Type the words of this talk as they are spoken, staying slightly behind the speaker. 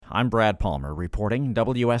I'm Brad Palmer reporting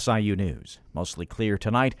WSIU News. Mostly clear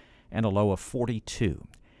tonight and a low of 42.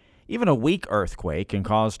 Even a weak earthquake can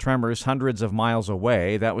cause tremors hundreds of miles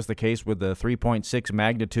away. That was the case with the 3.6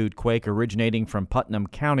 magnitude quake originating from Putnam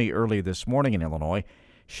County early this morning in Illinois.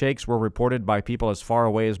 Shakes were reported by people as far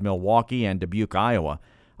away as Milwaukee and Dubuque, Iowa.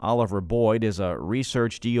 Oliver Boyd is a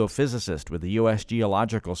research geophysicist with the U.S.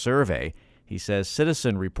 Geological Survey. He says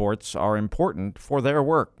citizen reports are important for their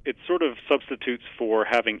work. It sort of substitutes for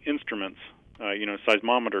having instruments,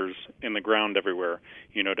 seismometers in the ground everywhere,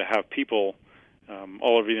 to have people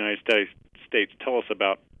all over the United States tell us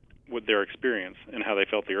about what their experience and how they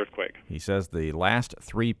felt the earthquake. He says the last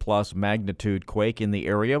 3+ magnitude quake in the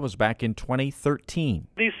area was back in 2013.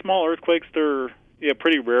 These small earthquakes, they're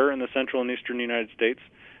pretty rare in the central and eastern United States.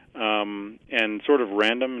 And sort of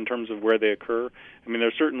random in terms of where they occur. I mean,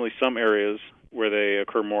 there's certainly some areas where they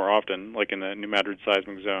occur more often, like in the New Madrid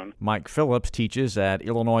seismic zone. Mike Phillips teaches at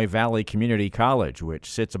Illinois Valley Community College,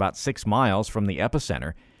 which sits about 6 miles from the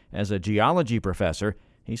epicenter. As a geology professor,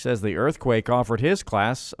 he says the earthquake offered his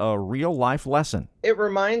class a real-life lesson. It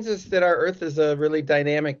reminds us that our Earth is a really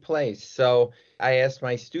dynamic place. So I asked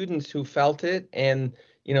my students who felt it, and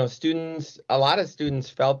a lot of students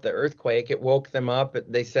felt the earthquake. It woke them up.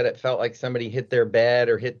 They said it felt like somebody hit their bed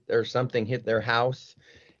or something hit their house.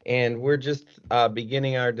 And we're just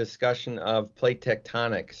beginning our discussion of plate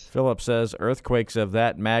tectonics. Phillips says earthquakes of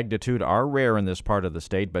that magnitude are rare in this part of the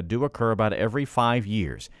state, but do occur about every 5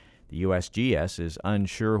 years. The USGS is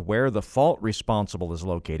unsure where the fault responsible is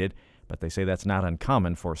located, but they say that's not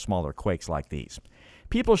uncommon for smaller quakes like these.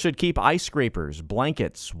 People should keep ice scrapers,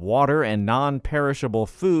 blankets, water, and non-perishable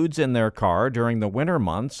foods in their car during the winter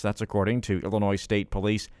months. That's according to Illinois State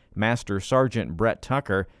Police Master Sergeant Brett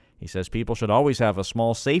Tucker. He says people should always have a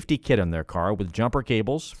small safety kit in their car with jumper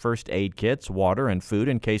cables, first aid kits, water, and food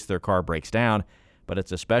in case their car breaks down. But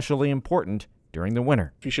it's especially important during the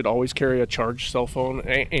winter. You should always carry a charged cell phone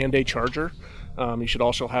and a charger. You should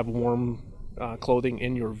also have warm clothing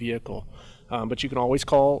in your vehicle. But you can always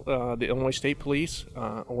call the Illinois State Police,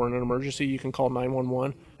 or in an emergency, you can call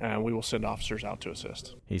 911, and we will send officers out to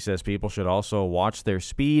assist. He says people should also watch their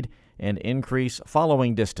speed and increase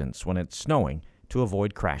following distance when it's snowing to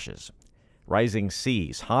avoid crashes. Rising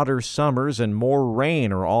seas, hotter summers, and more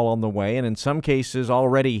rain are all on the way, and in some cases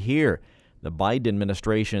already here. The Biden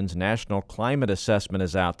administration's National Climate Assessment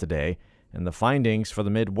is out today, and the findings for the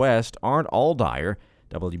Midwest aren't all dire.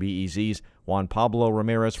 WBEZ's Juan Pablo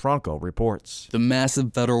Ramirez-Franco reports. The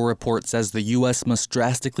massive federal report says the U.S. must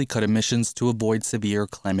drastically cut emissions to avoid severe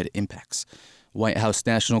climate impacts. White House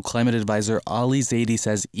National Climate Advisor Ali Zaidi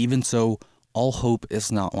says even so, all hope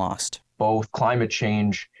is not lost. Both climate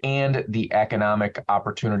change and the economic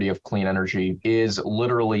opportunity of clean energy is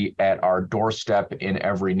literally at our doorstep in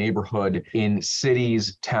every neighborhood, in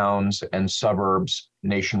cities, towns, and suburbs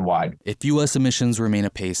nationwide. If U.S. emissions remain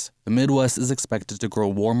apace, the Midwest is expected to grow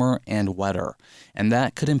warmer and wetter, and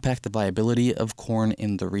that could impact the viability of corn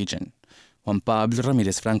in the region. Juan Pablo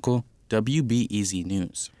Ramirez-Franco, WBEZ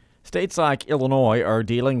News. States like Illinois are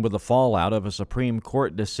dealing with the fallout of a Supreme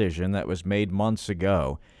Court decision that was made months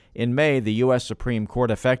ago. In May, the U.S. Supreme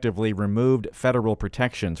Court effectively removed federal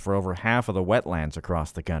protections for over half of the wetlands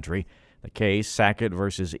across the country. The case, Sackett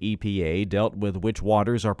versus EPA, dealt with which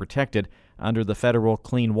waters are protected under the Federal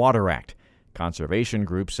Clean Water Act. Conservation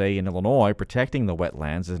groups say in Illinois, protecting the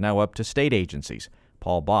wetlands is now up to state agencies.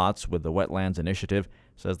 Paul Botts with the Wetlands Initiative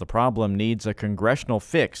says the problem needs a congressional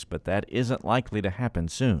fix, but that isn't likely to happen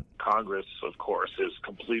soon. Congress, of course, is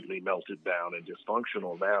completely melted down and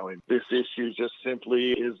dysfunctional now, and this issue just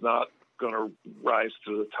simply is not going to rise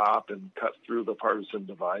to the top and cut through the partisan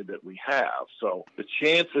divide that we have. So the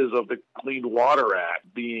chances of the Clean Water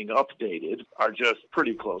Act being updated are just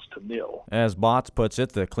pretty close to nil. As Botts puts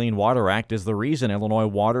it, the Clean Water Act is the reason Illinois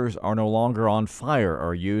waters are no longer on fire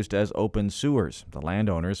or used as open sewers. The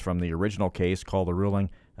landowners from the original case call the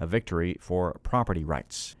ruling a victory for property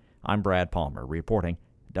rights. I'm Brad Palmer reporting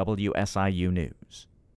WSIU News.